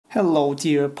Hello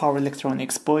dear power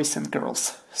electronics boys and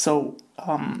girls.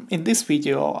 In this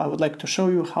video I would like to show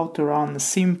you how to run a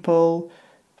simple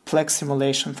PLECS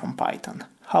simulation from Python.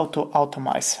 How to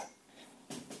automate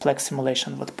PLECS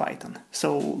simulation with Python.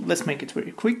 So let's make it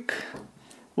very quick.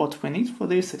 What we need for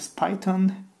this is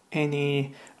Python,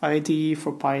 any IDE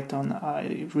for Python.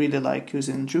 I really like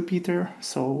using Jupyter,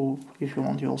 so if you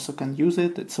want you also can use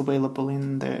it. It's available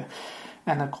in the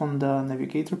Anaconda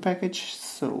Navigator package,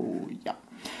 so yeah.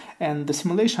 And the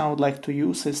simulation I would like to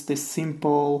use is this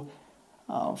simple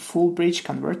full bridge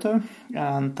converter,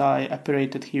 and I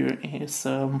operated here is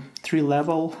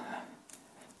 3-level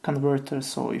converter.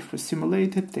 So if we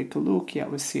simulate it, take a look, yeah,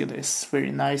 we see this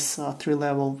very nice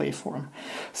 3-level waveform.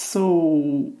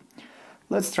 So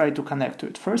let's try to connect to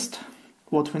it first.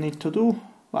 What we need to do,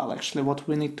 well, actually what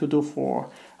we need to do for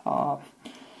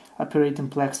operating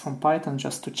PLECS from Python,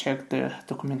 just to check the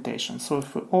documentation. So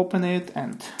if we open it,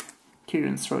 and here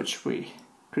in search we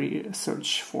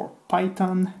search for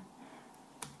Python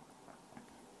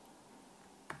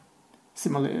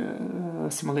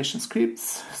simulation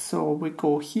scripts. So we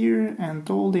go here, and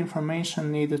all the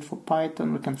information needed for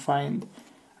Python we can find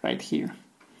right here.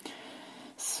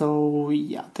 So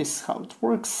yeah, this is how it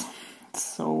works.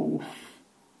 So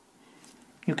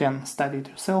you can study it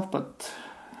yourself, but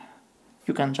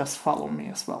you can just follow me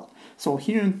as well. So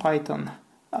here in Python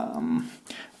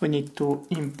we need to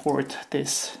import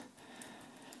this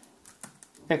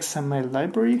XML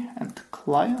library and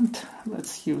client.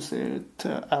 Let's use it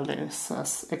alias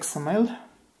as XML.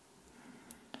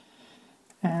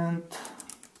 And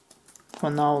for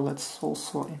now let's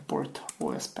also import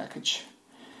OS package.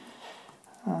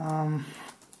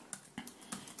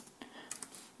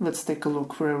 Let's take a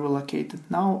look where we're located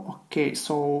now. Okay,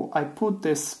 so I put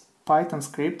this Python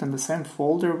script in the same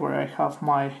folder where I have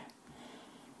my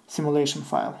simulation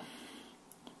file.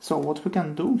 So what we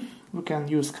can do, we can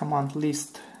use command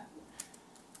list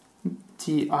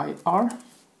dir,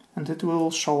 and it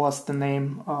will show us the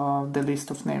name, the list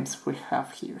of names we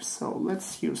have here. So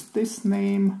let's use this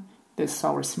name, this is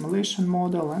our simulation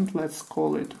model, and let's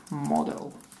call it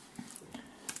model.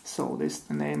 So this is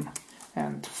the name,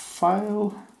 and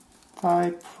file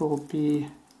type will be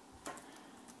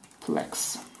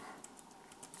PLECS.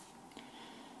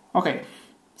 Okay,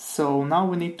 so now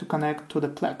we need to connect to the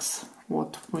PLECS.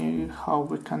 How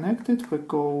we connect it? We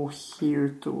go here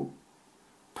to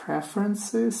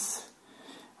preferences.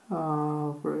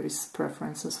 Where is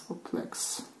preferences for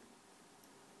PLECS?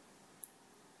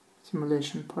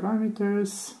 Simulation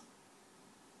parameters.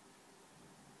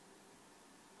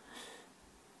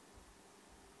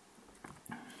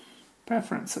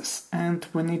 Preferences, and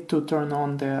we need to turn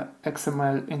on the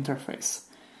XML interface.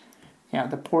 Yeah,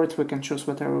 the port we can choose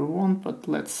whatever we want, but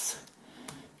let's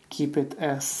keep it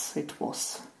as it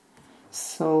was.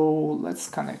 So let's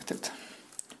connect it.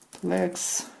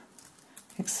 PLECS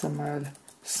XML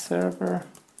server,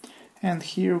 and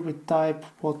here we type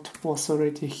what was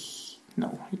already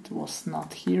no, it was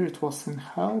not here, it was in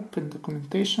help in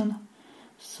documentation.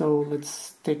 So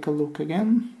let's take a look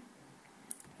again.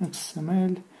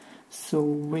 XML. So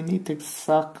we need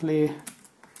exactly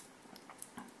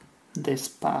this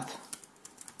path.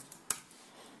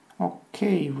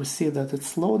 Okay, we see that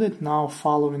it's loaded. Now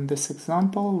following this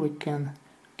example we can,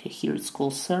 okay, here it's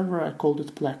called server, I called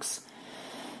it PLECS.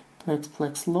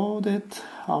 PLECS loaded,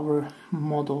 our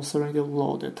model's already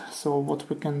loaded. So what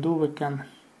we can do, we can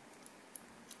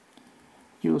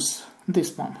use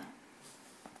this one,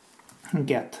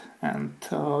 get, and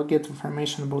get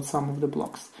information about some of the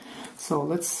blocks. So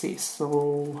let's see,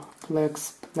 so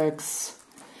PLECS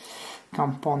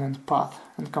component path,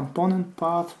 and component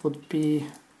path would be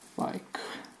like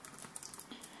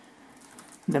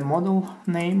the model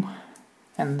name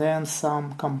and then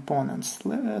some components.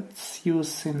 Let's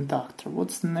use inductor.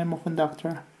 What's the name of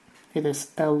inductor? It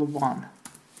is L1.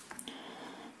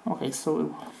 Okay,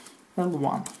 so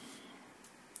L1.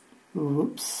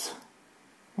 Oops,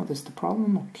 what is the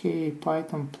problem? Okay,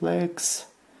 Pythonplex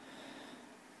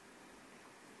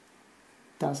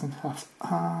doesn't have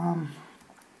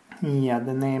yeah,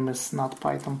 the name is not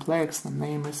Pythonplex, the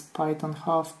name is Python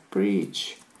half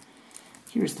bridge.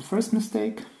 Here's the first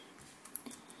mistake.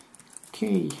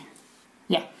 Okay,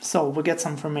 yeah, so we get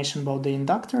some information about the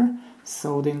inductor.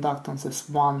 So the inductance is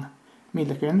 1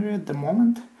 millihenry at the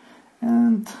moment,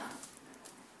 and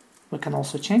we can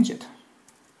also change it.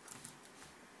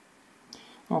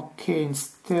 Okay,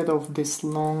 instead of this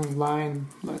long line,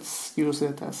 let's use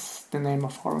it as the name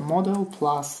of our model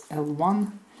plus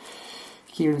L1.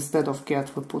 Here instead of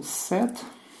get we put set,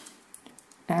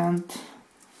 and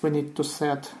we need to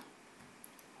set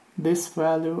this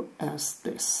value as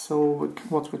this. So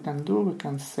what we can do, we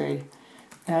can say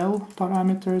L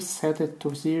parameters, set it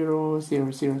to 0,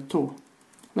 0, 0, 2.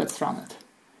 Let's run it.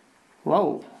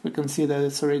 Wow, we can see that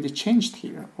it's already changed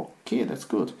here. Okay, that's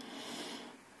good.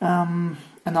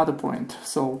 Another point,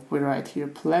 so we write here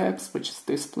PLECS, which is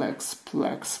this PLECS,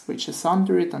 PLECS, which is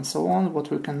under it, and so on.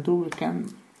 What we can do, we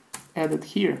can add it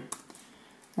here,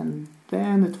 and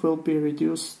then it will be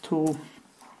reduced to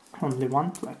only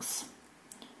one PLECS.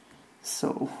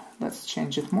 So let's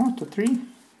change it more to 3.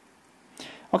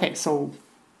 Okay, so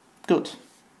good.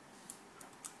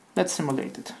 Let's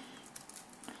simulate it.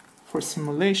 For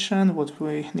simulation, what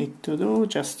we need to do,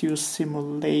 just use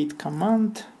simulate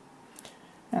command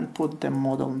and put the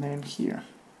model name here.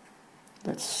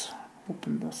 Let's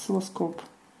open the oscilloscope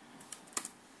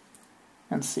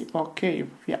and see. Okay,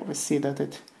 yeah, we see that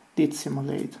it did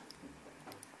simulate.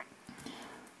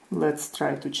 Let's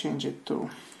try to change it to,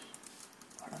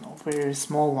 I don't know, very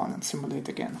small one and simulate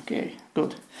again. Okay,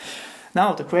 good.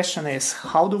 Now the question is,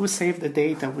 how do we save the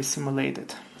data we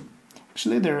simulated?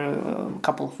 Actually, there are a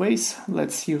couple of ways.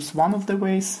 Let's use one of the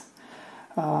ways.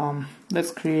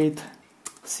 Let's create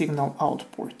signal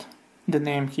output. The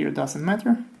name here doesn't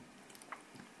matter.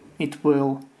 It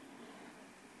will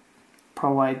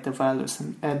provide the values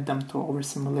and add them to our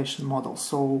simulation model.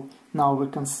 So now we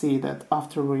can see that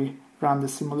after we run the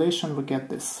simulation, we get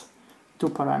this 2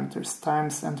 parameters,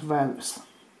 times and values,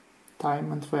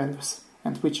 time and values,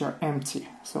 and which are empty.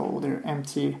 So they're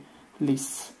empty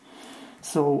lists.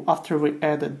 So after we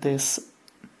added this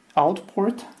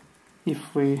output,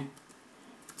 if we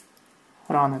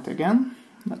run it again,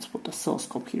 let's put a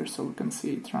oscilloscope here so we can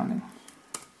see it running.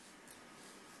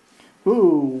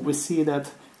 Ooh, we see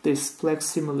that this PLECS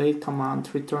simulate command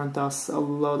returned us a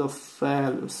lot of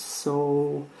values.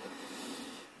 So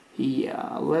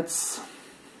yeah, let's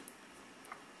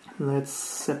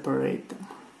separate them.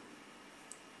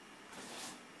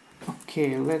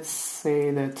 Okay, let's say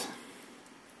that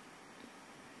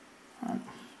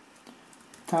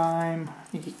time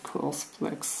equals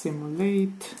PLECS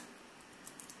simulate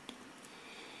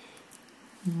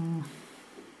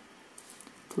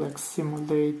PLECS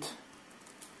simulate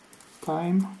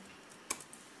time,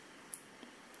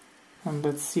 and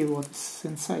let's see what's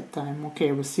inside time.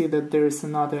 Okay, we see that there is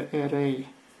another array,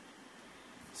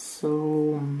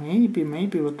 so maybe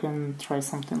we can try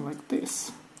something like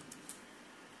this.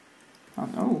 Oh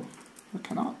no, we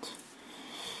cannot.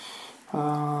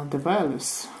 The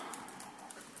values,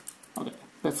 okay,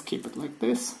 let's keep it like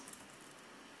this,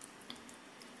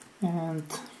 and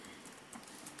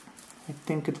I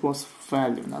think it was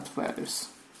value, not values.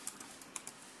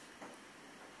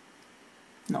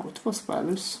 No, it was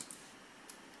values.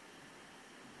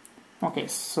 Okay,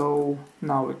 so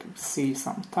now we can see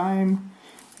some time,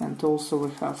 and also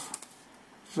we have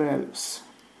values.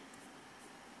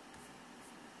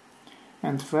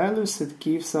 And values, it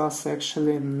gives us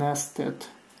actually nested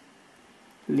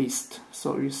list.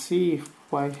 So you see,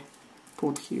 if I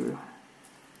put here,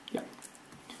 yeah,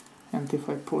 and if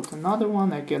I put another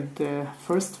one, I get the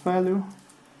first value,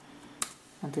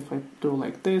 and if I do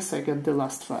like this, I get the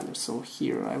last value. So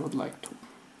here I would like to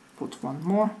put one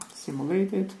more,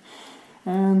 simulate it,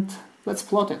 and let's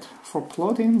plot it. For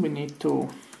plotting, we need to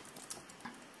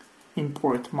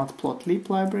import matplotlib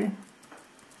library,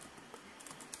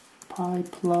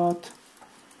 pyplot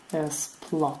as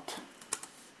plot,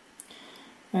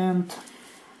 and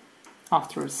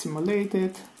after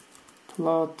simulated,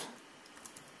 plot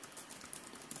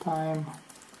time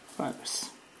values.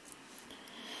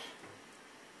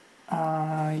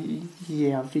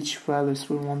 Yeah, which values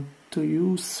we want to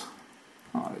use?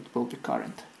 Oh, it will be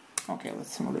current. Okay,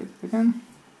 let's simulate it again.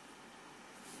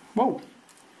 Whoa!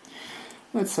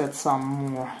 Let's add some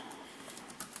more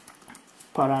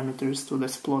parameters to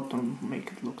this plot to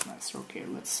make it look nicer. Okay,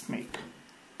 let's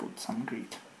put some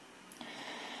grid.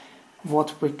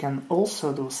 What we can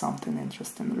also do something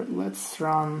interesting. Let's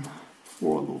run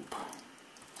for loop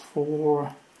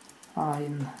for I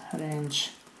in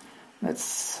range.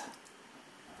 Let's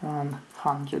run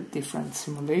 100 different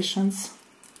simulations.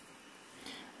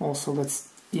 Also, let's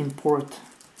import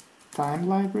time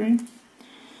library,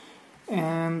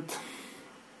 and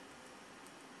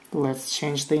let's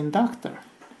change the inductor.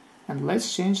 And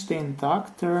let's change the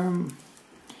inductor.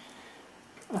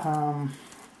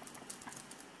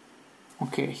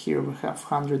 Okay, here we have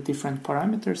 100 different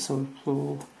parameters, so it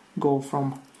will go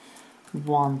from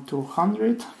 1 to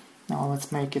 100. Now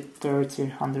let's make it 30,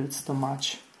 100 is too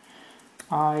much.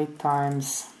 I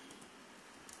times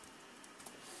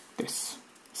this.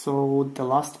 So the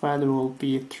last value will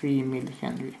be 3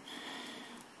 millihenry.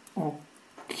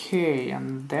 Okay,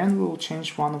 and then we'll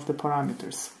change one of the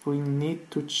parameters. We need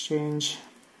to change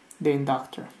the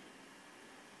inductor.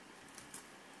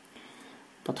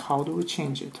 But how do we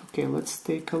change it? Okay, let's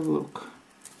take a look.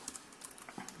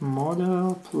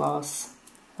 Model plus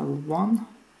L1.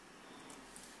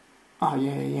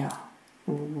 Yeah.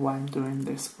 Why I'm doing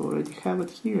this? We already have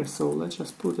it here, so let's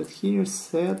just put it here.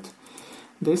 Set.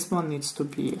 This one needs to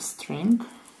be a string.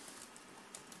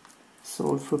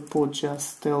 So if we put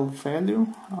just L value,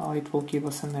 it will give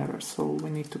us an error. So we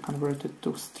need to convert it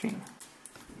to string.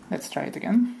 Let's try it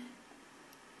again.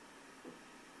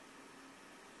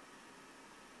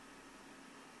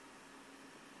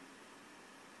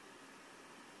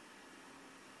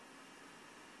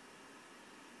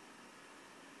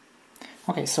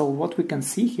 Okay, so what we can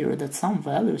see here that some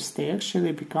values, they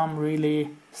actually become really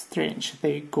strange.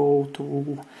 They go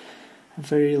to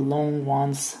very long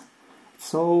ones.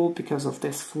 So because of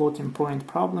this floating point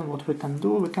problem, what we can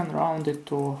do, we can round it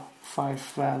to 5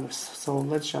 values. So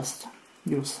let's just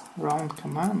use round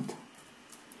command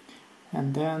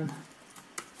and then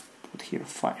put here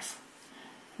 5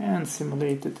 and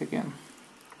simulate it again.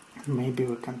 Maybe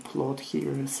we can plot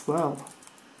here as well.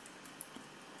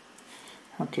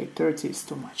 Okay, 30 is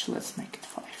too much, let's make it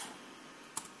 5.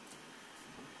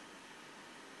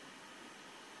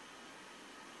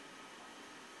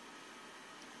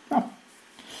 Oh,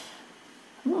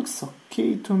 looks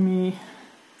okay to me.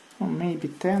 Or maybe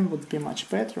 10 would be much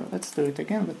better. Let's do it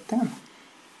again with 10.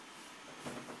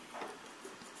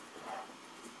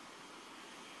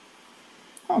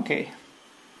 Okay,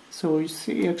 so you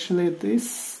see actually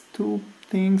these two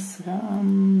things,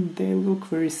 they look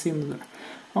very similar.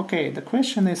 Okay, the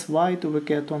question is why do we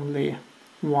get only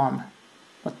one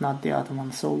but not the other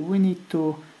one? So we need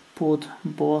to put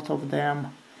both of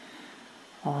them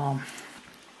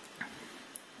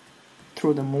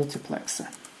through the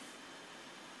multiplexer.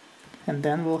 And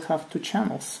then we'll have 2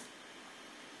 channels.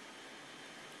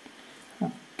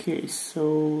 Okay, so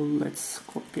let's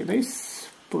copy this,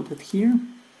 put it here.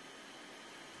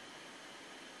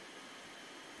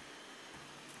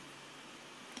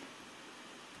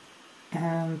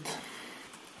 And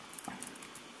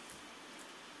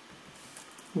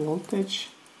voltage,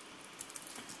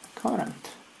 current,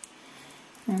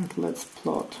 and let's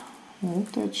plot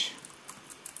voltage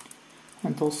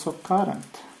and also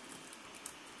current.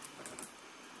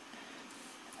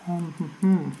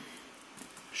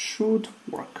 Should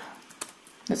work.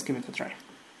 Let's give it a try.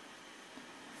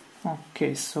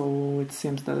 Okay, so it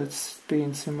seems that it's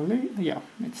being simulated. Yeah,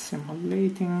 it's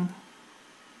simulating.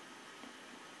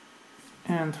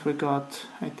 And we got,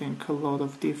 I think, a lot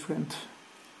of different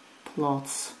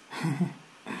plots.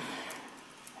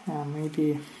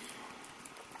 Maybe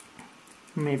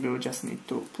we just need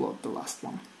to plot the last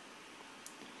one.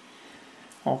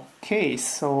 Okay,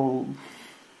 so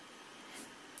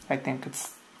I think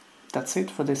that's it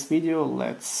for this video.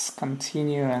 Let's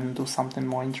continue and do something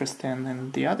more interesting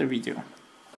in the other video.